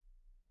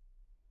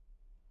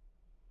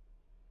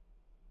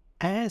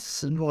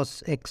As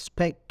was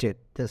expected,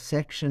 the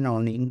section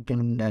on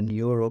England and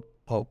Europe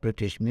of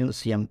British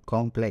Museum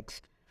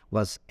complex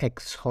was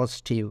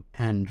exhaustive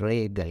and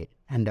regal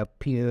and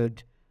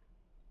appeared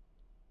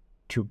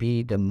to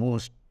be the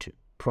most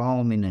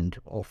prominent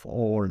of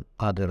all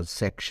other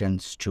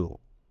sections too.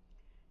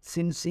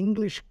 Since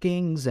English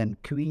kings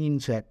and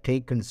queens had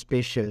taken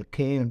special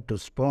care to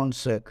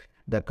sponsor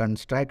the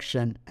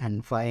construction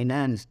and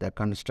finance the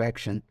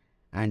construction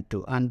and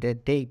to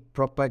undertake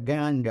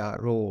propaganda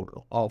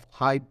role of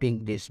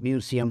hyping this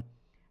museum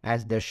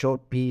as the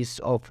showpiece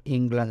of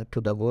England to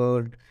the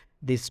world,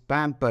 this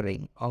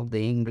pampering of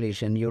the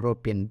English and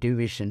European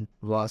division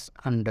was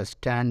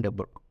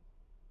understandable.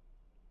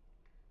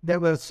 There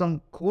were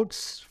some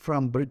quotes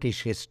from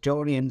British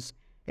historians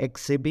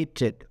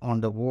exhibited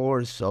on the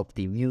walls of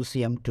the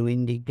museum to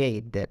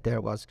indicate that there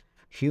was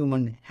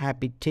human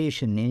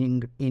habitation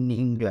in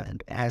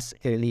England as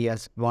early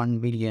as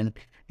 1 million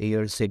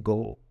years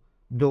ago,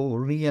 though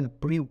real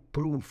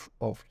proof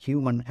of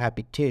human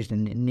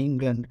habitation in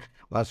England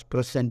was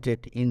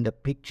presented in the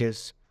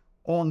pictures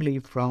only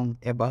from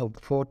about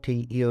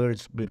 40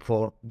 years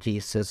before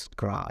Jesus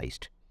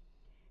Christ.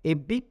 A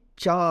big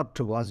chart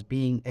was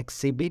being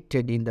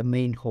exhibited in the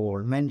main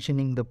hall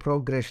mentioning the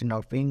progression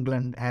of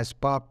England as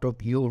part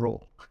of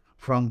Europe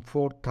from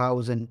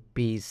 4000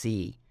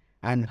 BC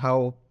and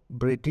how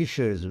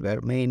Britishers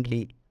were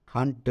mainly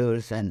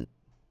hunters and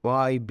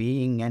why,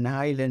 being an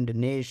island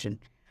nation,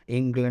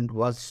 England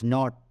was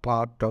not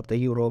part of the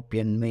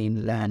European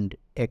mainland,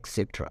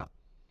 etc.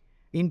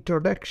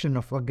 Introduction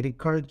of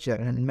agriculture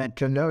and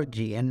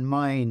metallurgy and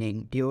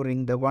mining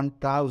during the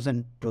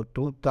 1000 to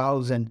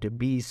 2000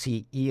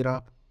 BC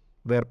era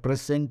were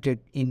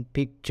presented in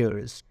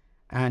pictures,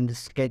 and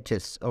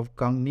sketches of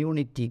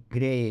community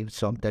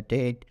graves of the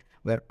dead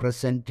were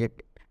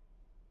presented,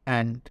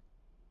 and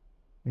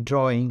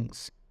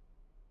drawings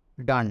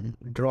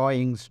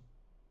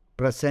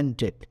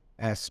presented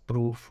as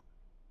proof,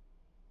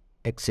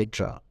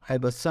 etc. I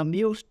was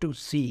amused to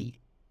see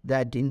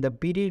that in the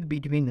period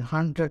between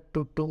 100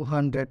 to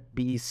 200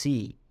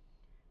 BC,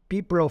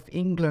 people of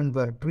England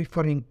were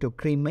preferring to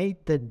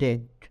cremate the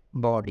dead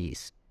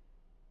bodies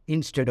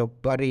instead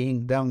of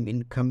burying them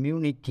in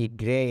community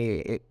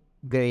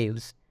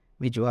graves,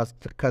 which was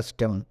the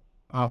custom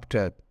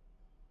after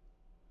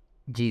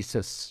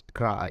Jesus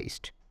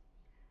Christ.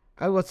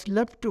 I was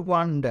left to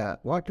wonder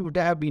what would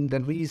have been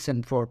the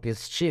reason for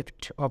this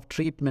shift of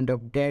treatment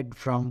of dead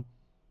from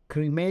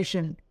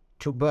cremation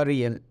to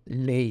burial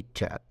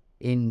later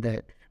in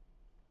the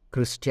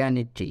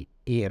Christianity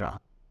era.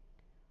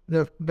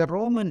 The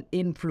Roman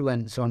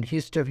influence on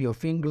history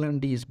of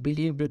England is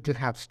believed to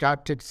have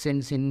started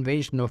since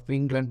invasion of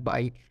England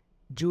by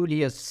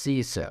Julius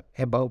Caesar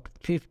about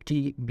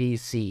 50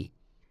 BC,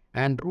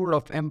 and rule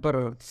of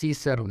Emperor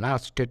Caesar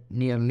lasted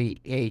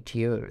nearly 8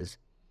 years.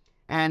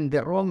 And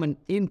the Roman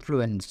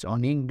influence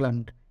on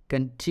England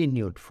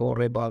continued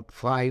for about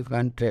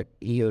 500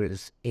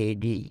 years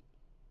AD.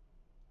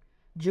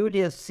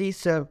 Julius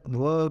Caesar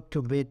worked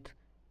with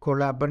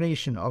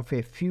collaboration of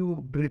a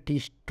few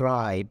British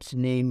tribes,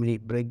 namely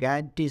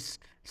Brigantes,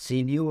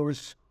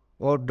 Silures,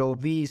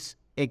 Ordovis,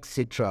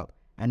 etc.,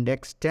 and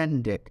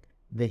extended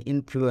the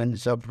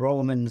influence of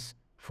Romans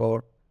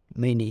for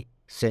many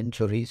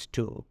centuries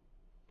too.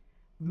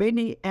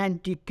 Many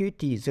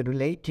antiquities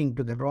relating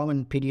to the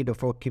Roman period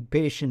of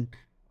occupation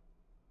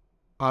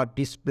are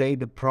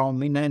displayed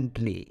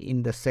prominently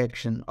in the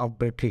section of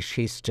British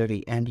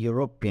history and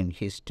European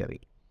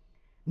history.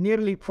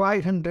 Nearly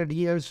 500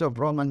 years of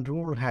Roman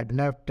rule had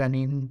left an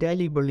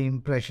indelible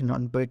impression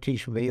on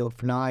British way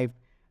of life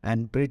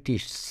and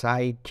British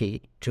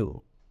society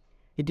too.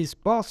 It is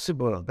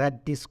possible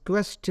that this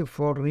quest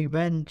for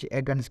revenge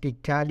against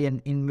Italian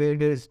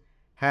invaders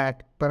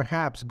had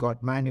perhaps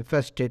got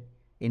manifested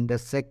in the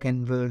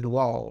Second World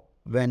War,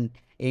 when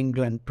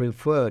England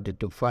preferred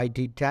to fight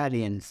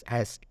Italians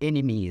as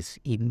enemies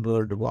in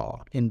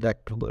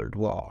that World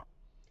War.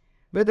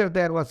 Whether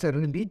there was a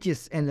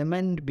religious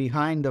element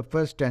behind the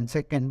First and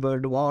Second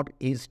World War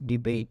is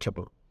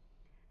debatable,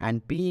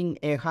 and being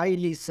a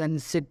highly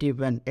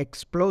sensitive and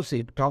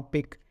explosive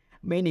topic,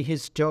 many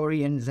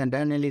historians and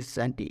analysts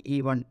and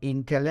even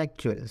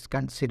intellectuals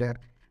consider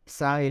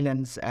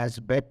silence as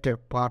better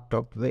part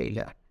of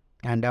valor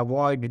and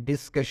avoid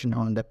discussion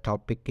on the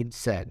topic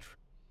itself.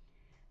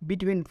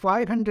 Between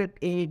 500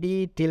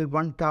 AD till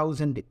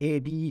 1000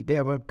 AD,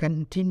 there were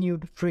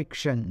continued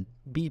friction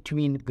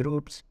between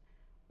groups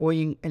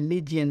owing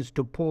allegiance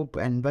to Pope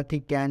and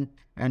Vatican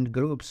and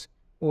groups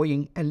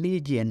owing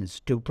allegiance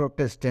to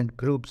Protestant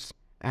groups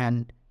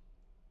and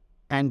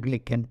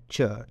Anglican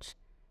Church.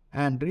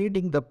 And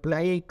reading the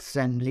plaques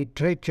and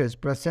literatures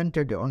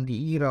presented on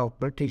the era of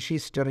British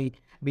history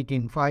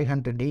between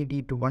 500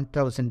 AD to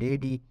 1000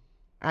 AD,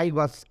 I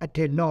was at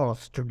a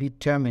loss to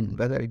determine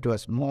whether it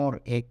was more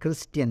a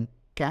Christian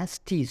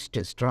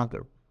casteist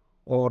struggle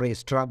or a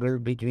struggle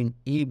between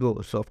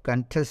egos of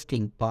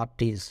contesting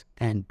parties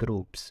and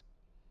groups.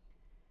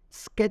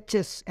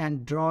 Sketches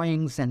and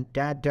drawings and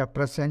data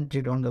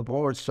presented on the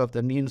walls of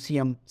the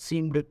museum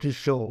seemed to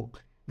show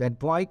that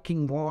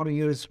Viking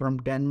warriors from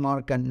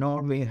Denmark and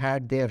Norway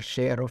had their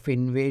share of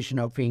invasion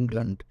of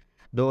England,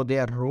 though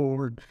their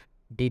rule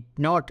did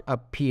not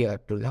appear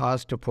to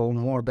last for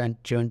more than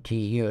 20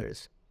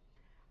 years.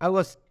 I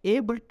was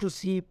able to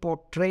see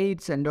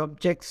portraits and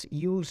objects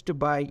used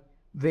by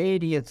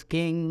various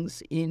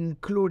kings,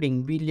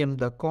 including William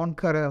the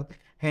Conqueror,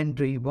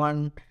 Henry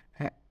I,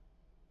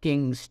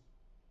 King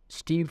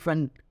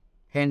Stephen,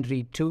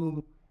 Henry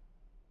II,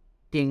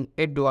 King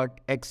Edward,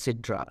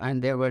 etc.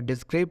 And there were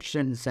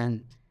descriptions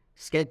and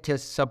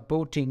sketches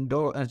supporting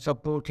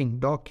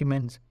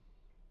documents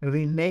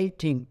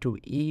relating to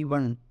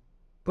even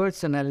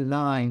personal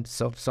lives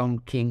of some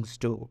kings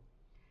too.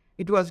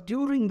 It was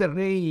during the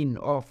reign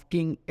of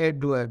King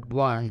Edward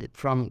I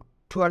from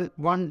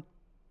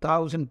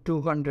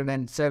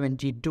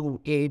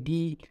 1272 AD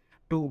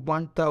to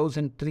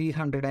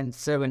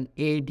 1307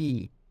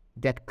 AD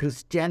that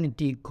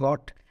Christianity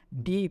got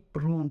deep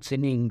roots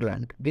in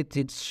England, with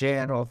its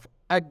share of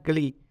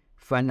ugly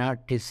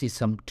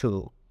fanaticism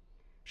too.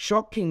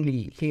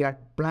 Shockingly, he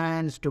had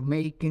plans to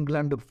make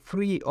England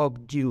free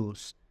of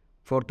Jews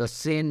for the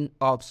sin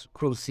of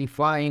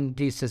crucifying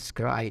Jesus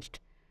Christ,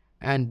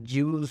 and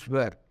Jews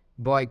were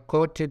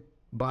boycotted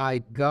by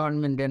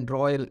government and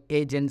royal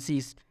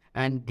agencies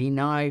and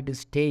denied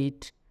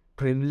state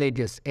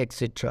privileges,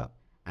 etc.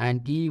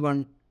 And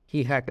even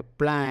he had a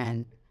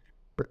plan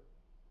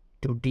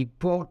to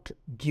deport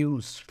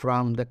Jews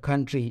from the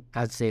country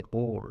as a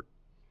whole.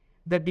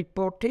 The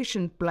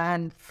deportation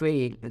plan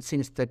failed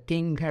since the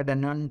king had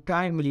an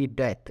untimely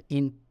death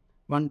in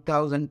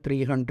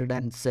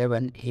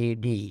 1307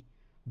 AD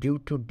due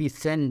to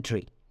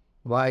dysentery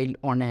while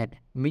on a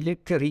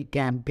military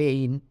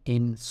campaign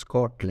in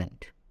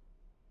Scotland.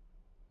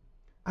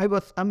 I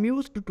was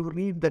amused to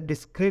read the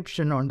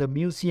description on the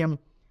museum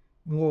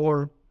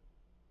wall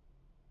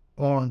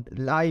on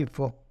the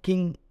life of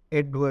King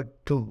Edward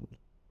II.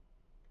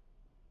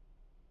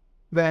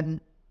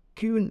 When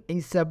Queen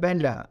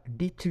Isabella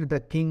ditched the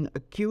king,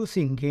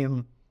 accusing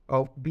him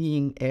of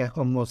being a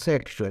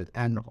homosexual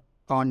and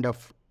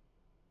of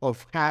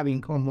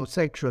having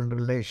homosexual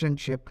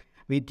relationship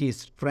with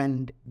his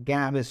friend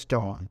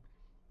Gaveston,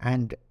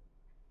 and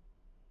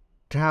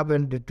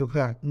travelled to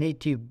her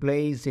native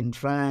place in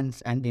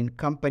France and in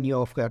company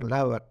of her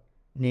lover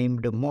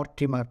named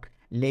Mortimer,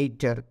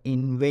 later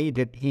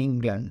invaded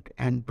England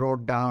and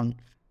brought down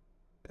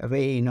the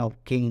reign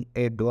of King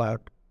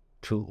Edward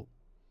II.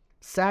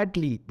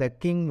 Sadly, the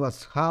king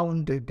was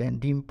hounded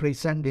and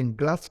imprisoned in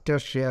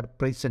Gloucestershire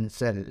prison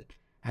cell,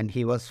 and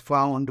he was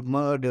found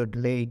murdered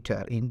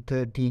later in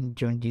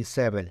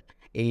 1327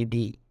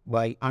 AD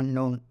by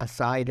unknown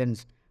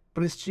assailants,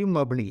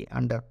 presumably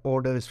under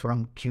orders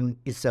from Queen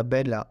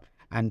Isabella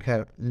and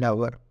her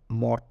lover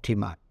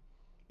Mortimer.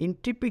 In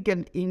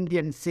typical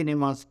Indian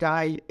cinema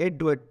style,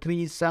 Edward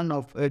III, son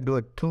of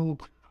Edward II,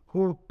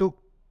 who took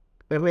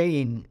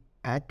reign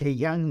at a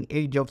young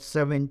age of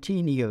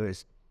 17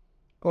 years,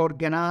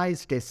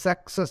 organized a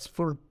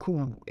successful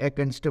coup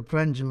against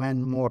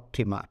Frenchman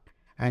Mortimer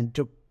and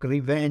took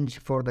revenge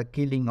for the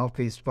killing of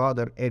his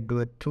father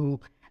Edward II,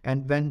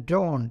 and went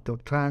on to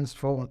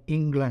transform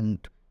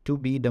England to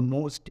be the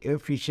most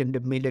efficient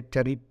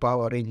military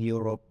power in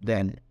Europe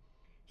then.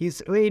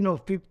 His reign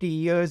of 50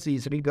 years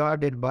is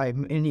regarded by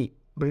many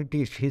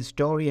British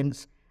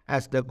historians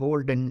as the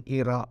golden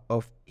era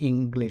of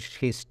English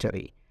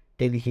history,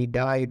 till he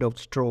died of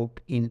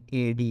stroke in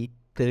AD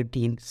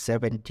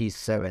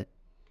 1377.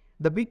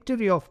 The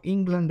victory of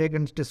England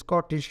against the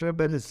Scottish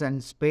rebels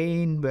and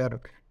Spain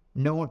were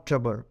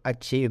notable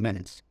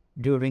achievements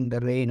during the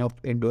reign of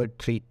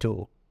Edward III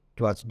too.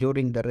 It was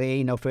during the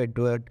reign of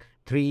Edward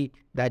III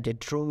that a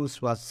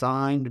truce was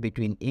signed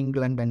between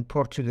England and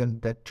Portugal,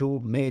 the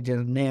two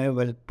major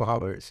naval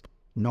powers,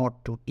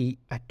 not to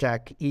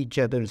attack each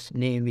other's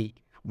navy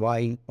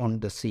while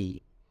on the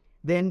sea.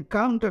 The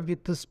encounter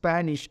with the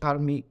Spanish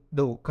army,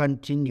 though,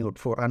 continued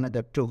for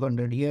another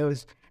 200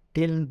 years,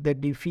 till the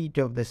defeat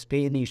of the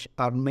Spanish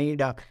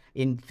Armada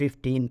in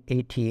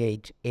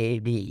 1588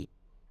 AD.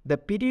 The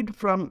period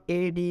from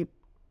AD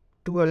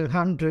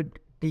 1200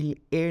 till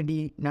AD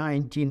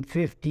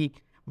 1950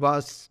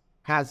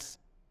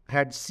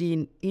 had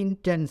seen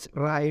intense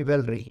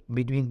rivalry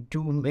between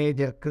two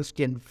major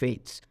Christian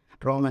faiths,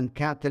 Roman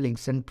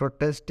Catholics and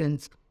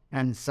Protestants,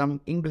 and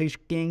some English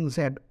kings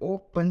had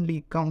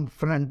openly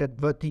confronted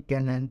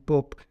Vatican and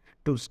Pope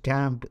to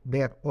stamp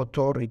their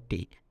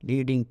authority,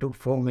 leading to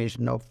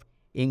formation of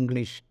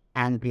English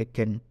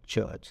Anglican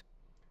Church.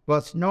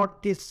 Was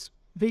not this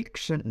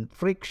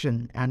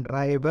friction and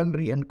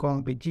rivalry and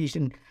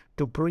competition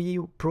to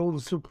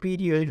prove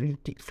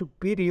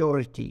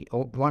superiority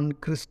of one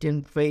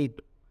Christian faith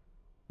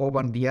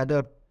over the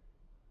other,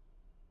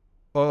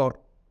 or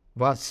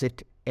was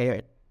it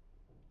an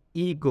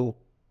ego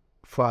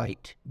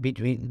fight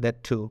between the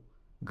two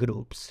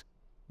groups?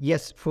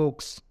 Yes,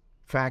 folks,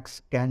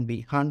 facts can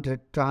be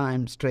 100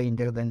 times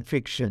stranger than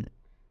fiction,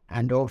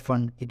 and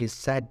often it is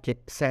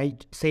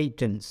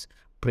Satan's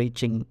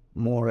preaching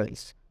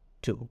morals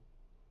too.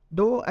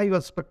 Though I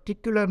was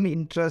particularly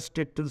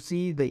interested to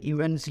see the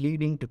events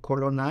leading to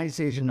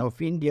colonization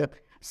of India,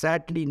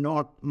 sadly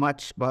not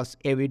much was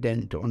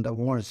evident on the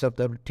walls of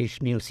the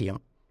British Museum,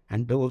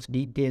 and those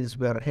details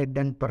were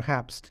hidden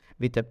perhaps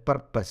with a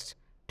purpose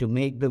to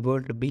make the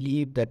world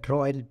believe that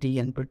royalty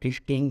and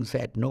British kings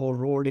had no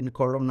role in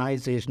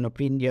colonization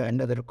of India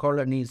and other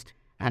colonies,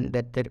 and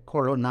that their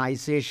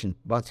colonization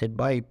was a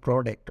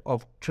byproduct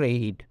of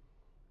trade,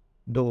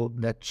 though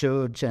the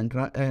church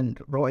and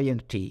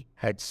royalty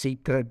had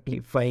secretly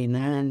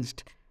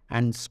financed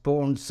and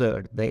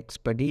sponsored the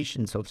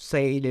expeditions of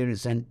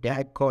sailors and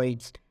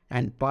dacoits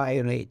and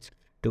pirates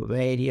to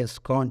various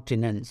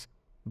continents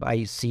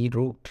by sea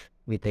route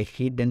with a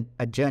hidden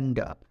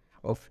agenda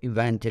of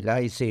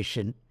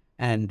evangelization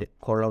and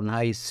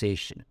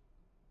colonization.